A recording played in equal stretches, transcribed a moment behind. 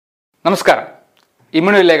നമസ്കാരം.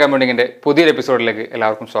 ഇമ്മ്യൂണിലെ കമ്പ്യൂട്ടിങ്ങിന്റെ പുതിയൊരു എപ്പിസോഡിലേക്ക്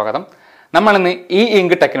എല്ലാവർക്കും സ്വാഗതം. നമ്മൾ ഇന്ന് ഈ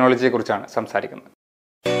ഇങ്ക് ടെക്നോളജിയെ കുറിച്ചാണ് സംസാരിക്കുന്നത്.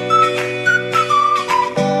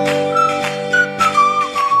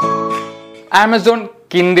 ആമസോൺ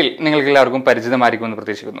കിൻഡിൽ നിങ്ങൾക്ക് എല്ലാവർക്കും പരിചിതമായിരിക്കുമെന്ന്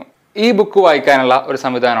പ്രതീക്ഷിക്കുന്നു. ഈ ബുക്ക് വായിക്കാനുള്ള ഒരു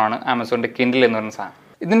സംവിധാനമാണ് ആമസോണിന്റെ കിൻഡിൽ എന്ന് പറയുന്ന സാധനം.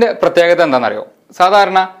 ഇതിന്റെ പ്രത്യേകത എന്താണെന്നറിയോ?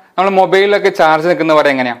 സാധാരണ നമ്മൾ മൊബൈലിലൊക്കെ ചാർജ്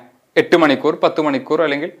നിൽക്കുന്നവരെ എങ്ങനെയാ 8 മണിക്കൂർ 10 മണിക്കൂർ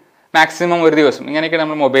അല്ലെങ്കിൽ മാക്സിമം ഒരു ദിവസം ഇങ്ങനെയൊക്കെ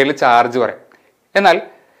നമ്മൾ മൊബൈലിൽ ചാർജ് പറയും. എന്നാൽ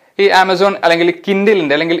ഈ ആമസോൺ അല്ലെങ്കിൽ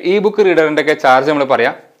കിൻഡിലിന്റെ അല്ലെങ്കിൽ ഇ ബുക്ക് റീഡറിന്റെ ഒക്കെ ചാർജ് നമ്മൾ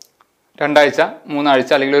പറയാം 2 ആഴ്ച 3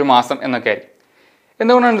 ആഴ്ച അല്ലെങ്കിൽ ഒരു മാസം എന്നൊക്കെ ആയിരിക്കും.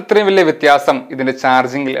 എന്തുകൊണ്ടാണ് ഇത്രയും വലിയ വ്യത്യാസം ഇതിന്റെ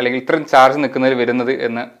ചാർജിങ്ങിൽ അല്ലെങ്കിൽ ഇത്രയും ചാർജ് നിൽക്കുന്നതിൽ വരുന്നത്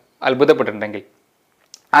എന്ന് അത്ഭുതപ്പെട്ടിട്ടുണ്ടെങ്കിൽ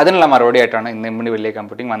അതിനുള്ള മറുപടി ആയിട്ടാണ് ഇന്ന് ഇമ്മ്യൂണി വലിയ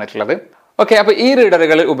കമ്പ്യൂട്ടിംഗ് വന്നിട്ടുള്ളത്. ഓക്കെ, അപ്പോൾ ഈ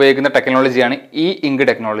റീഡറുകൾ ഉപയോഗിക്കുന്ന ടെക്നോളജിയാണ് ഈ ഇങ്ക്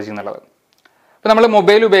ടെക്നോളജി എന്നുള്ളത്. അപ്പോൾ നമ്മൾ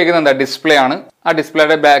മൊബൈൽ ഉപയോഗിക്കുന്നത് എന്താ? ഡിസ്പ്ലേ ആണ്. ആ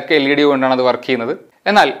ഡിസ്പ്ലേയുടെ ബാക്ക് LED കൊണ്ടാണ് അത് വർക്ക് ചെയ്യുന്നത്.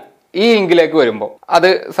 എന്നാൽ ഈ ഇങ്കിലേക്ക് വരുമ്പോൾ അത്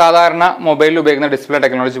സാധാരണ മൊബൈലിൽ ഉപയോഗിക്കുന്ന ഡിസ്പ്ലേ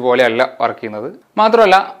ടെക്നോളജി പോലെയല്ല വർക്ക് ചെയ്യുന്നത്.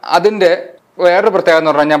 മാത്രമല്ല അതിന്റെ വേറൊരു പ്രത്യേകത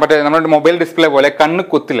എന്ന് പറഞ്ഞാൽ മറ്റേ നമ്മുടെ മൊബൈൽ ഡിസ്പ്ലേ പോലെ കണ്ണ്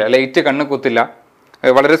കുത്തില്ല, ലൈറ്റ് കണ്ണ് കുത്തില്ല,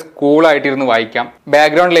 വളരെ കൂളായിട്ടിരുന്ന് വായിക്കാം.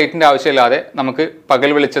 ബാക്ക്ഗ്രൗണ്ട് ലൈറ്റിന്റെ ആവശ്യമില്ലാതെ നമുക്ക്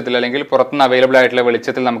പകൽ വെളിച്ചത്തിൽ അല്ലെങ്കിൽ പുറത്തുനിന്ന് അവൈലബിൾ ആയിട്ടുള്ള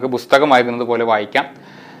വെളിച്ചത്തിൽ നമുക്ക് പുസ്തകം വായിക്കുന്നത് പോലെ വായിക്കാം.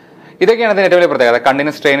 ഇതൊക്കെയാണ് അതിന്റെ ഏറ്റവും വലിയ പ്രത്യേകത.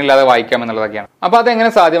 കണ്ണിന് സ്ട്രെയിൻ ഇല്ലാതെ വായിക്കാം എന്നുള്ളതൊക്കെയാണ്. അപ്പോൾ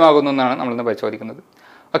അതെങ്ങനെ സാധ്യമാകുന്നു എന്നാണ് നമ്മളിന്ന് പരിശോധിക്കുന്നത്.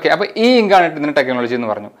 ഓക്കെ, അപ്പോൾ ഈ ഇങ്കാണ് ഇതിന്റെ ടെക്നോളജി എന്ന്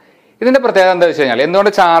പറഞ്ഞു. ഇതിന്റെ പ്രത്യേകത എന്താ വെച്ച് കഴിഞ്ഞാൽ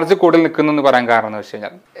എന്തുകൊണ്ട് ചാർജ് കൂടുതൽ നിൽക്കുന്നു എന്ന് പറയാൻ കാരണം എന്ന് വെച്ച്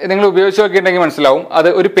കഴിഞ്ഞാൽ നിങ്ങൾ ഉപയോഗിച്ച് നോക്കിയിട്ടുണ്ടെങ്കിൽ മനസ്സിലാവും. അത്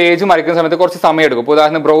ഒരു പേജ് മറിക്കുന്ന സമയത്ത് കുറച്ച് സമയം എടുക്കും. ഇപ്പോൾ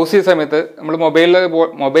ഉദാഹരണം ബ്രൗസ് ചെയ്യുന്ന സമയത്ത് നമ്മൾ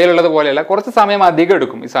മൊബൈലുള്ളത് പോലെയല്ല, കുറച്ച് സമയം അധികം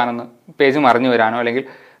എടുക്കും ഈ സാധനം പേജ് മറിഞ്ഞു വരാനോ അല്ലെങ്കിൽ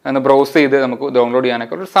ഒന്ന് ബ്രൗസ് ചെയ്ത് നമുക്ക് ഡൗൺലോഡ്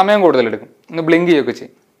ചെയ്യാനൊക്കെ ഒരു സമയം കൂടുതൽ എടുക്കും, ഒന്ന് ബ്ലിങ്ക് ചെയ്യുകയൊക്കെ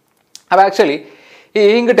ചെയ്യും. അപ്പോൾ ആക്ച്വലി ഈ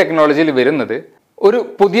ഇങ്ക് ടെക്നോളജിയിൽ വരുന്നത് ഒരു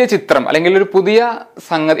പുതിയ ചിത്രം അല്ലെങ്കിൽ ഒരു പുതിയ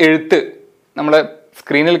എഴുത്ത് നമ്മൾ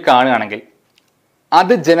സ്ക്രീനിൽ കാണുകയാണെങ്കിൽ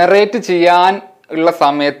അത് ജനറേറ്റ് ചെയ്യാൻ ഉള്ള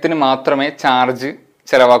സമയത്തിന് മാത്രമേ ചാർജ്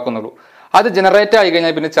ചിലവാക്കുന്നുള്ളൂ. അത് ജനറേറ്റ് ആയി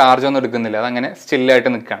കഴിഞ്ഞാൽ പിന്നെ ചാർജ് ഒന്നും എടുക്കുന്നില്ല, അതങ്ങനെ സ്റ്റില്ലായിട്ട്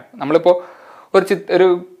നിൽക്കുകയാണ്. നമ്മളിപ്പോൾ ഒരു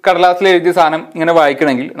കടലാസിൽ എഴുതിയ സാധനം ഇങ്ങനെ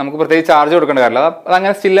വായിക്കണമെങ്കിൽ നമുക്ക് പ്രത്യേകിച്ച് ചാർജ് കൊടുക്കേണ്ട കാര്യമില്ല,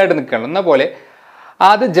 അതങ്ങനെ സ്റ്റില്ലായിട്ട് നിൽക്കുകയാണ്. എന്ന പോലെ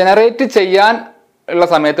അത് ജനറേറ്റ് ചെയ്യാൻ ഉള്ള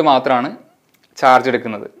സമയത്ത് മാത്രമാണ് ചാർജ്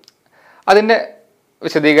എടുക്കുന്നത്. അതിൻ്റെ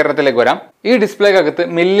വിശദീകരണത്തിലേക്ക് വരാം. ഈ ഡിസ്പ്ലേക്കകത്ത്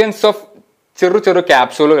മില്യൺസ് ഓഫ് ചെറു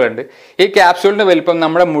ക്യാപ്സൂളുകളുണ്ട്. ഈ ക്യാപ്സൂളിന്റെ വലിപ്പം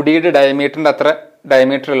നമ്മുടെ മുടിയുടെ ഡയമീറ്ററിന്റെ അത്ര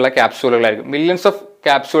ഡയമീറ്ററുള്ള ക്യാപ്സൂളുകളായിരിക്കും. മില്യൺസ് ഓഫ്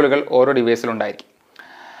ക്യാപ്സൂളുകൾ ഓരോ ഡിവൈസിലുണ്ടായിരിക്കും.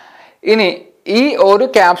 ഇനി ഈ ഓരോ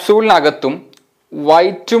ക്യാപ്സൂളിനകത്തും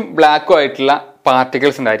വൈറ്റും ബ്ലാക്കും ആയിട്ടുള്ള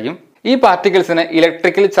പാർട്ടിക്കിൾസ് ഉണ്ടായിരിക്കും. ഈ പാർട്ടിക്കിൾസിന്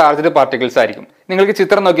ഇലക്ട്രിക്കലി ചാർജ്ഡ് പാർട്ടിക്കിൾസ് ആയിരിക്കും. നിങ്ങൾക്ക്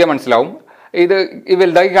ചിത്രം നോക്കിയാൽ മനസ്സിലാവും. ഇത്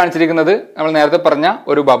വലുതാക്കി കാണിച്ചിരിക്കുന്നത് നമ്മൾ നേരത്തെ പറഞ്ഞ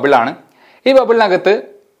ഒരു ബബിളാണ്. ഈ ബബിളിനകത്ത്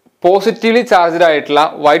പോസിറ്റീവ്ലി ചാർജ്ഡ് ആയിട്ടുള്ള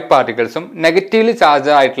വൈറ്റ് പാർട്ടിക്കിൾസും നെഗറ്റീവ്ലി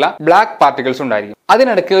ചാർജ്ഡ് ആയിട്ടുള്ള ബ്ലാക്ക് പാർട്ടിക്കിൾസും ഉണ്ടായിരിക്കും.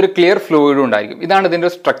 അതിനിടയ്ക്ക് ഒരു ക്ലിയർ ഫ്ലൂയിഡും ഉണ്ടായിരിക്കും. ഇതാണ് ഇതിന്റെ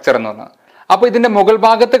സ്ട്രക്ചർ എന്ന് പറഞ്ഞത്. അപ്പോൾ ഇതിന്റെ മുകൾ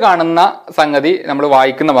ഭാഗത്ത് കാണുന്ന സംഗതി നമ്മൾ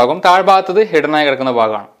വായിക്കുന്ന ഭാഗം, താഴ്ഭാഗത്തത് ഹിഡനായി കിടക്കുന്ന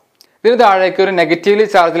ഭാഗമാണ്. ഇതിന് താഴേക്ക് ഒരു നെഗറ്റീവ്ലി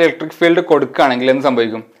ചാർജ്ഡ് ഇലക്ട്രിക് ഫീൽഡ് കൊടുക്കുകയാണെങ്കിൽ എന്ത്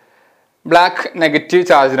സംഭവിക്കും? ബ്ലാക്ക് നെഗറ്റീവ്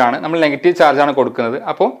ചാർജിനാണ്, നമ്മൾ നെഗറ്റീവ് ചാർജാണ് കൊടുക്കുന്നത്.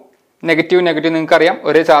 അപ്പോൾ നെഗറ്റീവ് നിങ്ങൾക്കറിയാം,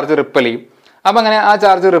 ഒരേ ചാർജ് റിപ്പൽ ചെയ്യും. അപ്പം അങ്ങനെ ആ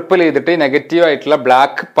ചാർജ് റിപ്പൽ ചെയ്തിട്ട് നെഗറ്റീവ് ആയിട്ടുള്ള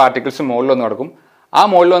ബ്ലാക്ക് പാർട്ടിക്കിൾസ് മുകളിൽ വന്ന് കിടക്കും. ആ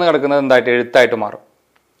മുകളിൽ വന്ന് കിടക്കുന്നത് എന്തായിട്ട് എഴുത്തായിട്ട് മാറും.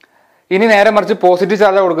 ഇനി നേരെ മറിച്ച് പോസിറ്റീവ്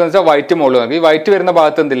ചാർജ് കൊടുക്കുന്നത് വെച്ചാൽ വൈറ്റ് മുകളിൽ വന്നു. ഈ വൈറ്റ് വരുന്ന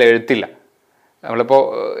ഭാഗത്ത് എന്തില്ല, എഴുത്തില്ല. നമ്മളിപ്പോൾ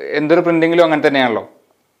എന്തൊരു പ്രിന്റിങ്ങിലും അങ്ങനെ തന്നെയാണല്ലോ.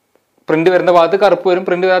 പ്രിന്റ് വരുന്ന ഭാഗത്ത് കറുപ്പ് വരും,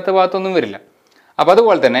 പ്രിന്റ് വരാത്ത ഭാഗത്തൊന്നും വരില്ല. അപ്പോൾ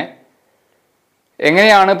അതുപോലെ തന്നെ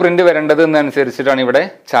എങ്ങനെയാണ് പ്രിന്റ് വരേണ്ടത് എന്നനുസരിച്ചിട്ടാണ് ഇവിടെ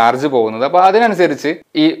ചാർജ് പോകുന്നത്. അപ്പോൾ അതിനനുസരിച്ച്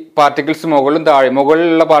ഈ പാർട്ടിക്കിൾസ് മുകളിലും താഴെ,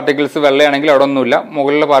 മുകളിലുള്ള പാർട്ടിക്കിൾസ് വെള്ളയാണെങ്കിൽ അവിടെ ഒന്നുമില്ല,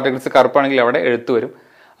 മുകളിലുള്ള പാർട്ടിക്കിൾസ് കറുപ്പാണെങ്കിൽ അവിടെ എഴുത്ത് വരും.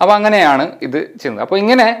 അപ്പോൾ അങ്ങനെയാണ് ഇത് ചെയ്യുന്നത്. അപ്പോൾ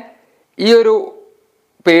ഇങ്ങനെ ഈ ഒരു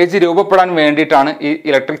പേജ് രൂപപ്പെടാൻ വേണ്ടിയിട്ടാണ് ഈ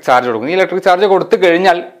ഇലക്ട്രിക് ചാർജ് കൊടുക്കുന്നത്. ഈ ഇലക്ട്രിക് ചാർജ് കൊടുത്തു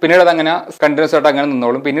കഴിഞ്ഞാൽ പിന്നീട് അതങ്ങനെ കണ്ടിന്യൂസ് ആയിട്ട് അങ്ങനെ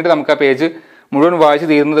നിന്നോളും. പിന്നീട് നമുക്ക് ആ പേജ് മുഴുവൻ വായിച്ച്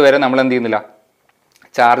തീരുന്നത് വരെ നമ്മൾ എന്ത് ചെയ്യുന്നില്ല,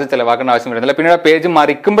 ചാർജ് ചിലവാക്കേണ്ട ആവശ്യം വരുന്നില്ല. പിന്നീട് ആ പേജ്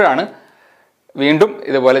മറിക്കുമ്പോഴാണ് വീണ്ടും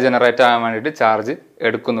ഇതുപോലെ ജനറേറ്റ് ആകാൻ വേണ്ടിയിട്ട് ചാർജ്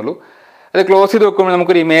എടുക്കുന്നുള്ളൂ. അത് ക്ലോസ് ചെയ്ത് വെക്കുമ്പോൾ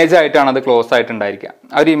നമുക്കൊരു ഇമേജ് ആയിട്ടാണ് അത് ക്ലോസ് ആയിട്ടുണ്ടായിരിക്കുക.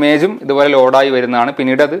 ആ ഒരു ഇമേജും ഇതുപോലെ ലോഡായി വരുന്നതാണ്.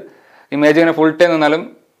 പിന്നീട് അത് ഇമേജ് ഇങ്ങനെ ഫുൾ ടൈം നിന്നാലും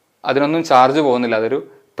അതിനൊന്നും ചാർജ് പോകുന്നില്ല. അതൊരു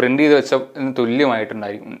പ്രിന്റ് ചെയ്ത് വെച്ചതിന്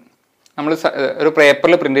തുല്യമായിട്ടുണ്ടായിരിക്കും. നമ്മൾ ഒരു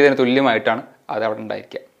പേപ്പറിൽ പ്രിന്റ് ചെയ്തതിന് തുല്യമായിട്ടാണ് അത് അവിടെ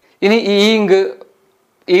ഉണ്ടായിരിക്കുക. ഇനി ഈ ഇങ്ക്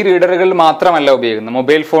ഈ റീഡറുകളിൽ മാത്രമല്ല ഉപയോഗിക്കുന്നത്,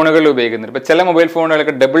 മൊബൈൽ ഫോണുകളിൽ ഉപയോഗിക്കുന്നുണ്ട്. ഇപ്പം ചില മൊബൈൽ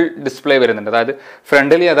ഫോണുകളൊക്കെ ഡബിൾ ഡിസ്പ്ലേ വരുന്നുണ്ട്. അതായത്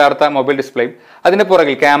ഫ്രണ്ടിൽ യഥാർത്ഥ മൊബൈൽ ഡിസ്പ്ലേയും അതിൻ്റെ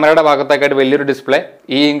പുറകിൽ ക്യാമറയുടെ ഭാഗത്തേക്കായിട്ട് വലിയൊരു ഡിസ്പ്ലേ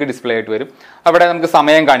ഈ ഇങ്ക് ഡിസ്പ്ലേ ആയിട്ട് വരും. അവിടെ നമുക്ക്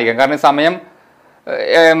സമയം കാണിക്കാം. കാരണം സമയം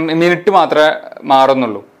മിനിറ്റ് മാത്രമേ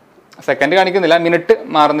മാറുന്നുള്ളൂ, സെക്കൻഡ് കാണിക്കുന്നില്ല, മിനിറ്റ്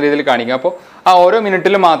മാറുന്ന രീതിയിൽ കാണിക്കാം. അപ്പോൾ ആ ഓരോ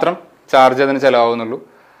മിനിറ്റിലും മാത്രം ചാർജ് അതിന് ചിലവാകുന്നുള്ളൂ.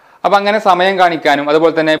 അപ്പം അങ്ങനെ സമയം കാണിക്കാനും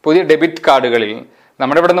അതുപോലെ തന്നെ പുതിയ ഡെബിറ്റ് കാർഡുകളിൽ,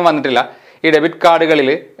 നമ്മുടെ ഇവിടെ നിന്ന് വന്നിട്ടില്ല, ഈ ഡെബിറ്റ്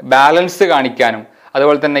കാർഡുകളിൽ ബാലൻസ് കാണിക്കാനും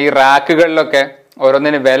അതുപോലെ തന്നെ ഈ റാക്കുകളിലൊക്കെ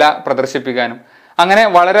ഓരോന്നിന് വില പ്രദർശിപ്പിക്കാനും അങ്ങനെ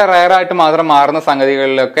വളരെ റയറായിട്ട് മാത്രം മാറുന്ന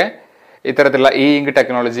സംഗതികളിലൊക്കെ ഇത്തരത്തിലുള്ള ഈ ഇങ്ക്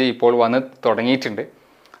ടെക്നോളജി ഇപ്പോൾ വന്ന് തുടങ്ങിയിട്ടുണ്ട്.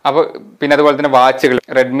 അപ്പോൾ പിന്നെ അതുപോലെ തന്നെ വാച്ചുകൾ,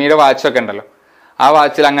 റെഡ്മിയുടെ വാച്ചൊക്കെ ഉണ്ടല്ലോ, ആ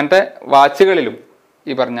വാച്ചിൽ അങ്ങനത്തെ വാച്ചുകളിലും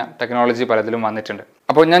ഈ പറഞ്ഞ ടെക്നോളജി പലതിലും വന്നിട്ടുണ്ട്.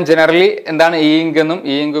 അപ്പോൾ ഞാൻ ജനറലി എന്താണ് ഇ ഇങ്ക് എന്നും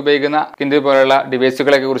ഇ ഇങ്ക് ഉപയോഗിക്കുന്ന കിൻഡിൽ പോലുള്ള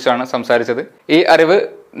ഡിവൈസുകളെ കുറിച്ചാണ് സംസാരിച്ചത്. ഈ അറിവ്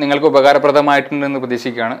നിങ്ങൾക്ക് ഉപകാരപ്രദമായിട്ടുണ്ടെന്ന്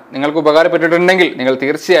പ്രതീക്ഷിക്കുകയാണ്. നിങ്ങൾക്ക് ഉപകാരപ്പെട്ടിട്ടുണ്ടെങ്കിൽ നിങ്ങൾ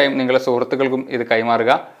തീർച്ചയായും നിങ്ങളുടെ സുഹൃത്തുക്കൾക്കും ഇത്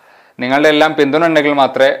കൈമാറുക. നിങ്ങളുടെ എല്ലാം പിന്തുണ ഉണ്ടെങ്കിൽ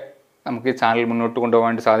മാത്രമേ നമുക്ക് ഈ ചാനൽ മുന്നോട്ട് കൊണ്ടുപോകാൻ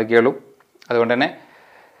വേണ്ടി സാധിക്കുകയുള്ളൂ. അതുകൊണ്ട് തന്നെ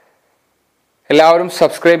എല്ലാവരും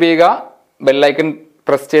സബ്സ്ക്രൈബ് ചെയ്യുക, ബെല്ലൈക്കൺ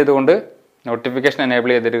പ്രസ് ചെയ്തുകൊണ്ട് നോട്ടിഫിക്കേഷൻ എനേബിൾ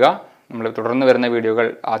ചെയ്തിടുക. നമ്മൾ തുടർന്ന് വരുന്ന വീഡിയോകൾ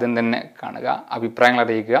ആദ്യം തന്നെ കാണുക, അഭിപ്രായങ്ങൾ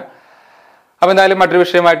അറിയിക്കുക. അപ്പോൾ എന്തായാലും മറ്റൊരു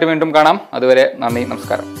വിഷയമായിട്ട് വീണ്ടും കാണാം. അതുവരെ നന്ദി,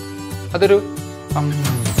 നമസ്കാരം.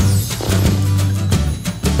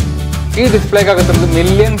 ഈ ഡിസ്പ്ലേക്കകത്തുള്ളത്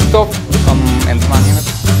മില്യൺസ് ഓഫ്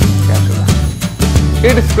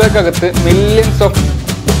ഈ ഡിസ്പ്ലേക്കകത്ത് മില്യൺസ് ഓഫ്